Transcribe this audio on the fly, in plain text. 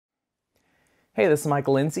Hey, this is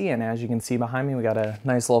Lindsay, and as you can see behind me, we got a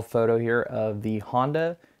nice little photo here of the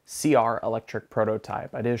Honda CR electric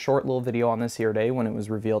prototype. I did a short little video on this here today when it was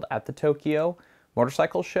revealed at the Tokyo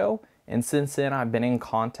Motorcycle Show, and since then I've been in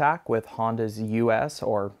contact with Honda's US,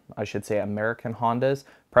 or I should say American Honda's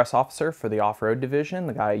press officer for the off-road division,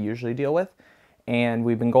 the guy I usually deal with, and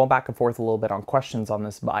we've been going back and forth a little bit on questions on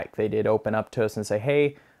this bike. They did open up to us and say,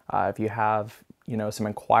 hey, if you have some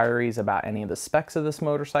inquiries about any of the specs of this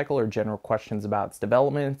motorcycle or general questions about its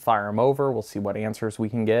development, fire them over. We'll see what answers we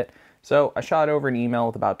can get. So I shot over an email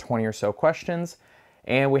with about 20 or so questions,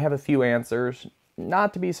 and we have a few answers.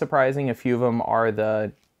 Not to be surprising, a few of them are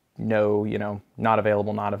the no, not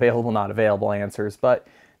available, not available, not available answers, but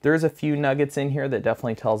there's a few nuggets in here that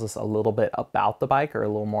definitely tells us a little bit about the bike or a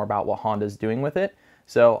little more about what Honda's doing with it.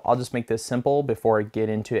 So I'll just make this simple before I get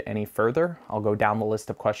into it any further. I'll go down the list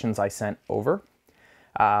of questions I sent over.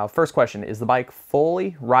 First question, is the bike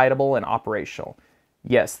fully rideable and operational?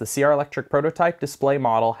 Yes, the CR Electric prototype display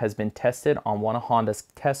model has been tested on one of Honda's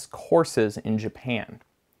test courses in Japan.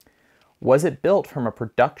 Was it built from a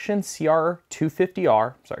production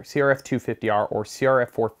CRF250R or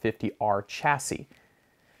CRF450R chassis?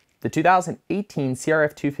 The 2018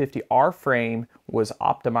 CRF250R frame was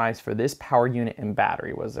optimized for this power unit and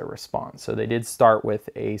battery, was their response. So they did start with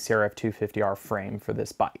a CRF250R frame for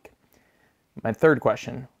this bike. My third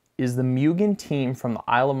question, is the Mugen team from the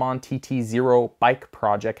Isle of Man TT0 bike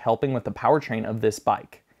project helping with the powertrain of this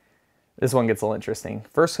bike? This one gets a little interesting.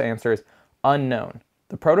 First answer is unknown.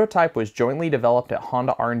 The prototype was jointly developed at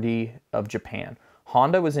Honda R&D of Japan.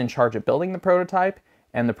 Honda was in charge of building the prototype,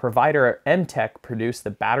 and the provider MTech produced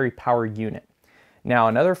the battery power unit. Now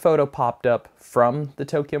another photo popped up from the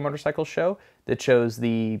Tokyo Motorcycle Show that shows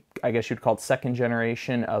the, I guess you'd call it second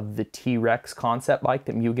generation of the T-Rex concept bike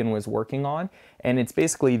that Mugen was working on. And it's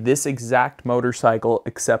basically this exact motorcycle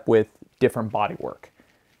except with different bodywork.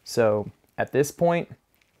 So at this point,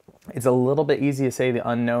 it's a little bit easy to say the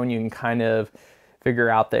unknown. You can kind of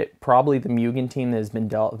figure out that probably the Mugen team that has been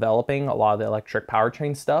developing a lot of the electric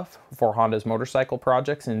powertrain stuff for Honda's motorcycle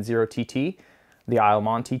projects in Zero TT, the Isle of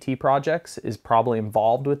Man TT projects, is probably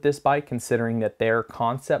involved with this bike, considering that their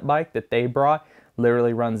concept bike that they brought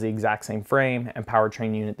literally runs the exact same frame and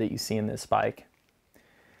powertrain unit that you see in this bike.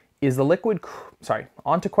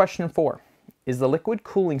 On to question 4. Is the liquid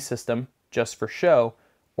cooling system just for show,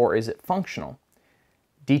 or is it functional?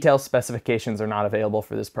 Detailed specifications are not available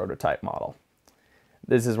for this prototype model.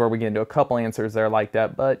 This is where we get into a couple answers there like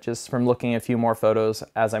that, but just from looking at a few more photos,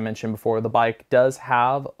 as I mentioned before, the bike does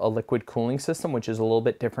have a liquid cooling system, which is a little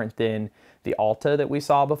bit different than the Alta that we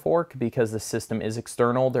saw before because the system is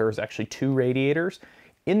external. There's actually 2 radiators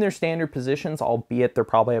in their standard positions, albeit they're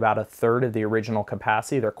probably about a third of the original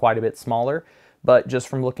capacity. They're quite a bit smaller, but just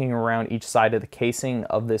from looking around each side of the casing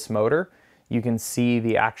of this motor, you can see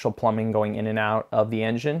the actual plumbing going in and out of the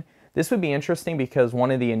engine. This would be interesting because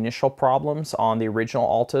one of the initial problems on the original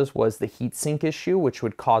Altas was the heatsink issue, which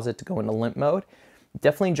would cause it to go into limp mode.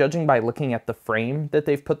 Definitely judging by looking at the frame that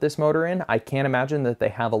they've put this motor in, I can't imagine that they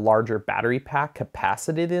have a larger battery pack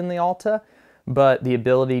capacity than the Alta, but the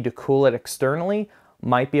ability to cool it externally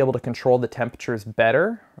might be able to control the temperatures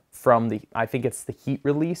better from I think it's the heat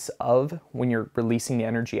release of when you're releasing the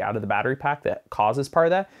energy out of the battery pack that causes part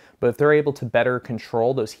of that. But if they're able to better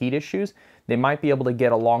control those heat issues, they might be able to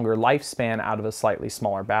get a longer lifespan out of a slightly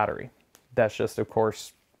smaller battery. That's just, of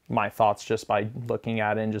course, my thoughts just by looking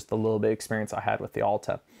at it and just a little bit of experience I had with the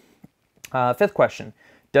Alta. Fifth question,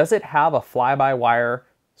 does it have a fly-by-wire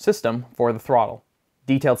system for the throttle?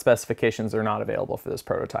 Detailed specifications are not available for this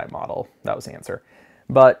prototype model. That was the answer.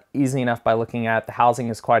 But easy enough by looking at the housing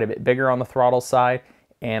is quite a bit bigger on the throttle side,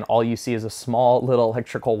 and all you see is a small little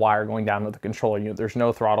electrical wire going down to the controller unit. There's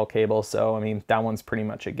no throttle cable, so I mean, that one's pretty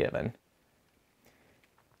much a given.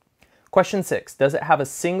 Question 6, does it have a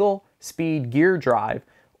single speed gear drive,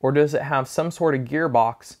 or does it have some sort of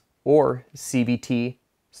gearbox or CVT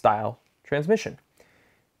style transmission?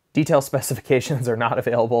 Detailed specifications are not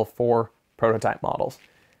available for prototype models.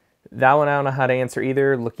 That one I don't know how to answer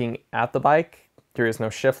either. Looking at the bike, there is no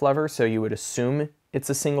shift lever, so you would assume it's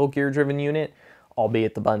a single gear driven unit,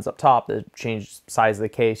 albeit the buttons up top, the change size of the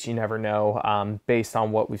case, you never know. Based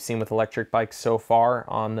on what we've seen with electric bikes so far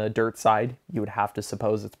on the dirt side, you would have to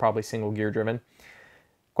suppose it's probably single gear driven.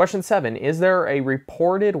 Question 7, is there a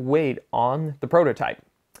reported weight on the prototype?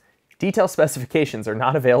 Detailed specifications are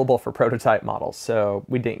not available for prototype models, so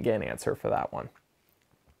we didn't get an answer for that one.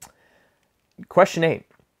 Question 8,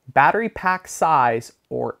 battery pack size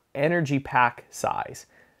or energy pack size?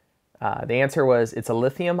 The answer was it's a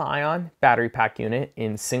lithium ion battery pack unit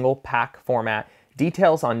in single pack format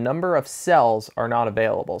Details on number of cells are not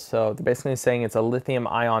available. So they're basically saying it's a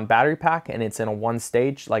lithium-ion battery pack and it's in a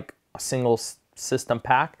one-stage, like a single system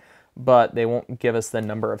pack, but they won't give us the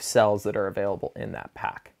number of cells that are available in that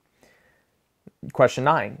pack. Question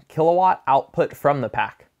 9, kilowatt output from the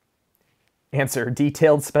pack. Answer,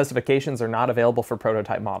 detailed specifications are not available for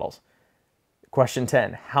prototype models. Question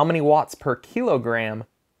 10, how many watts per kilogram?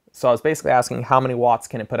 So I was basically asking how many watts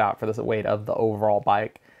can it put out for the weight of the overall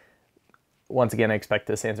bike. Once again, I expect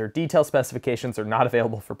this answer. Detailed specifications are not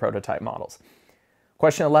available for prototype models.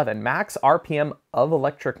 Question 11, max RPM of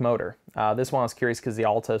electric motor. This one I was curious because the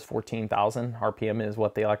Alta is 14,000. RPM is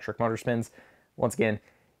what the electric motor spins. Once again,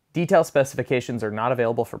 detailed specifications are not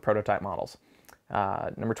available for prototype models.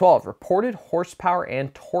 Number 12, reported horsepower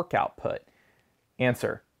and torque output.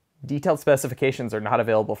 Answer, detailed specifications are not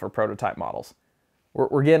available for prototype models.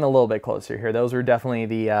 We're getting a little bit closer here. Those were definitely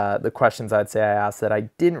the questions I'd say I asked that I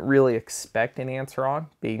didn't really expect an answer on,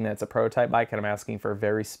 being that it's a prototype bike and I'm asking for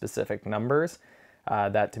very specific numbers.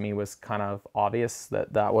 That to me was kind of obvious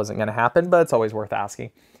that that wasn't going to happen, but it's always worth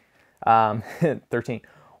asking. 13.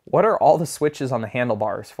 What are all the switches on the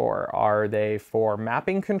handlebars for? Are they for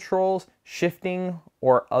mapping controls, shifting,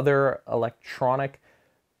 or other electronic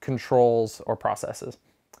controls or processes?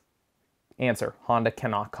 Answer, Honda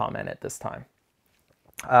cannot comment at this time.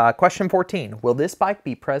 Question 14, will this bike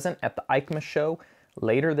be present at the EICMA show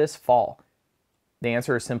later this fall? The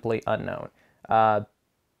answer is simply unknown.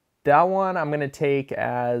 That one I'm going to take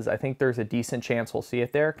as I think there's a decent chance we'll see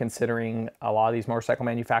it there, considering a lot of these motorcycle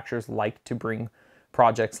manufacturers like to bring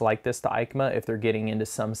projects like this to EICMA if they're getting into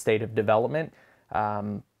some state of development.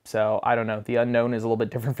 So I don't know. The unknown is a little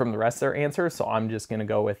bit different from the rest of their answers, so I'm just going to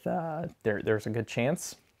go with there's a good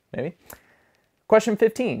chance, maybe. Question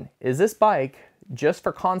 15, is this bike just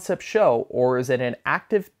for concept show or is it an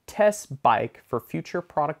active test bike for future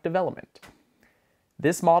product development? The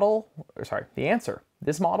answer.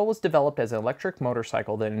 This model was developed as an electric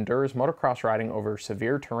motorcycle that endures motocross riding over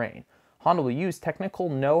severe terrain. Honda will use technical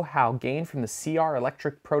know-how gained from the CR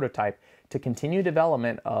electric prototype to continue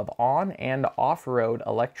development of on- and off-road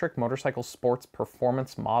electric motorcycle sports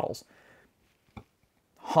performance models.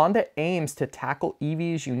 Honda aims to tackle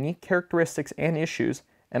EV's unique characteristics and issues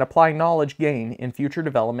and apply knowledge gained in future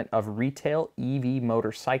development of retail EV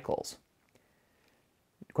motorcycles.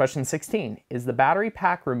 Question 16, is the battery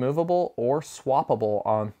pack removable or swappable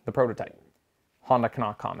on the prototype? Honda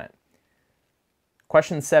cannot comment.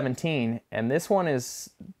 Question 17, and this one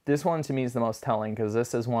to me is the most telling because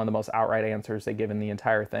this is one of the most outright answers they give in the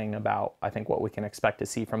entire thing about, I think, what we can expect to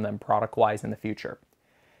see from them product-wise in the future.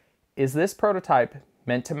 Is this prototype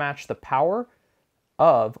meant to match the power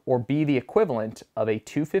of or be the equivalent of a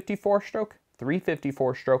 254-stroke,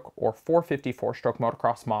 354-stroke, or 454-stroke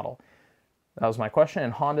motocross model? That was my question,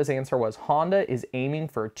 and Honda's answer was Honda is aiming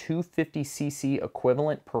for a 250cc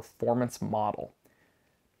equivalent performance model.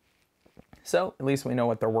 So at least we know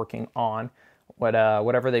what they're working on.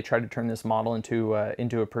 Whatever they try to turn this model into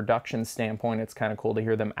a production standpoint, it's kind of cool to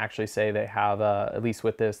hear them actually say they have, at least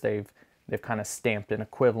with this, they've kind of stamped an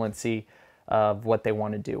equivalency of what they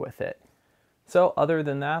want to do with it. So other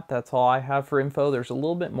than that, that's all I have for info. There's a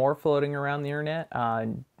little bit more floating around the internet. A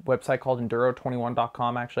website called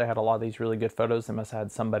enduro21.com actually had a lot of these really good photos. They must have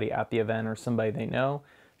had somebody at the event or somebody they know.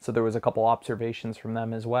 So there was a couple observations from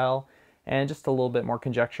them as well. And just a little bit more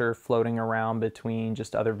conjecture floating around between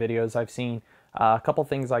just other videos I've seen. A couple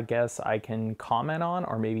things I guess I can comment on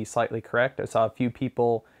or maybe slightly correct. I saw a few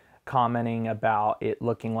people commenting about it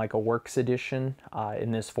looking like a works edition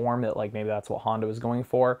in this form, that like maybe that's what Honda was going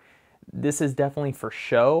for. This is definitely for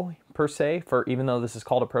show per se. For even though this is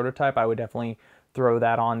called a prototype, I would definitely throw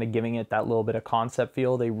that on to giving it that little bit of concept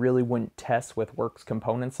feel. They really wouldn't test with works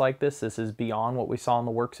components like this. This is beyond what we saw in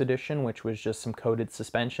the works edition, which was just some coated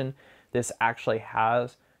suspension. This actually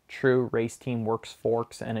has true race team works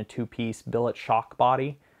forks and a two-piece billet shock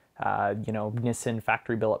body. Nissan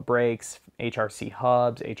factory billet brakes, HRC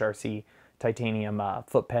hubs, HRC titanium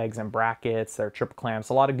foot pegs and brackets, their triple clamps,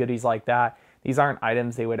 a lot of goodies like that. These aren't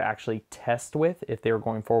items they would actually test with if they were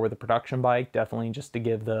going forward with a production bike, definitely just to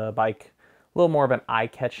give the bike a little more of an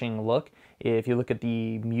eye-catching look. If you look at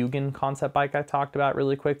the Mugen concept bike I talked about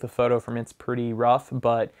really quick, the photo from it's pretty rough,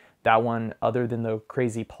 but that one, other than the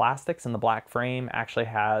crazy plastics and the black frame, actually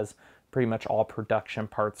has pretty much all production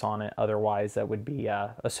parts on it otherwise that would be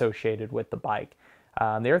associated with the bike. The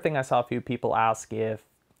other thing I saw a few people ask if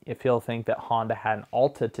he'll think that Honda had an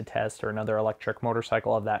Alta to test or another electric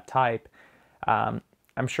motorcycle of that type.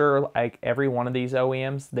 I'm sure like every one of these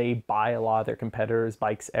OEMs, they buy a lot of their competitors'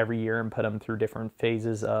 bikes every year and put them through different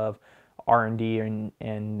phases of R&D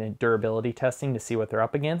and durability testing to see what they're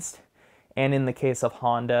up against. And in the case of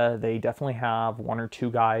Honda, they definitely have one or two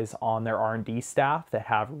guys on their R&D staff that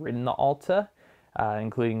have ridden the Alta,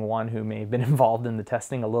 including one who may have been involved in the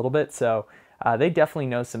testing a little bit. So they definitely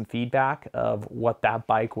know some feedback of what that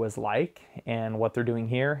bike was like and what they're doing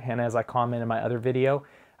here. And as I commented in my other video,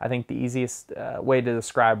 I think the easiest way to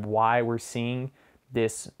describe why we're seeing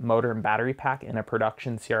this motor and battery pack in a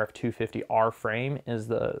production CRF 250R frame is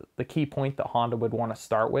the key point that Honda would want to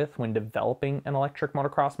start with when developing an electric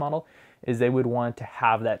motocross model is they would want to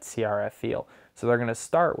have that CRF feel. So they're going to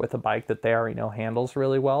start with a bike that they already know handles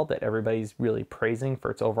really well, that everybody's really praising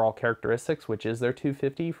for its overall characteristics, which is their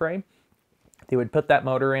 250 frame. They would put that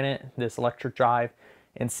motor in it, this electric drive,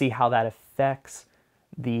 and see how that affects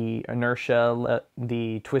the inertia,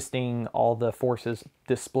 the twisting, all the forces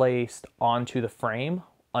displaced onto the frame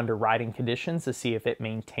under riding conditions to see if it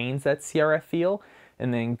maintains that CRF feel,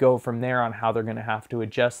 and then go from there on how they're going to have to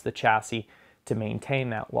adjust the chassis to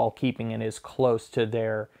maintain that while keeping it as close to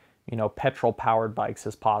their, you know, petrol powered bikes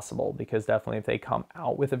as possible. Because definitely if they come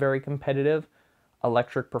out with a very competitive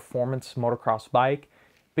electric performance motocross bike,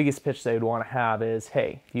 biggest pitch they would want to have is,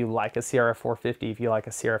 hey, if you like a CRF 450, if you like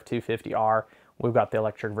a CRF 250R, we've got the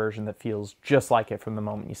electric version that feels just like it from the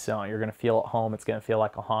moment you saw it. You're going to feel at home. It's going to feel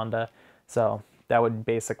like a Honda. So that would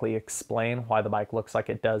basically explain why the bike looks like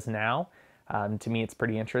it does now. To me, it's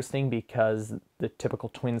pretty interesting because the typical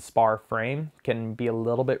twin spar frame can be a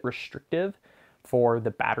little bit restrictive for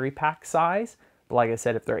the battery pack size. But like I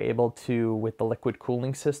said, if they're able to, with the liquid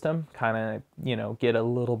cooling system, kind of, you know, get a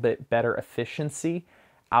little bit better efficiency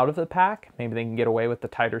out of the pack, maybe they can get away with the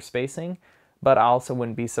tighter spacing. But I also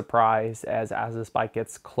wouldn't be surprised as this bike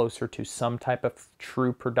gets closer to some type of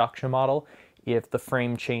true production model if the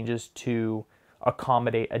frame changes to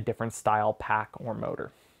accommodate a different style pack or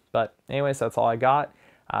motor. But anyways, that's all I got.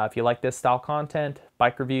 If you like this style content,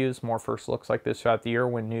 bike reviews, more first looks like this throughout the year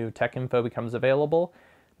when new tech info becomes available,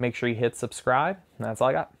 make sure you hit subscribe. And that's all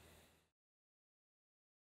I got.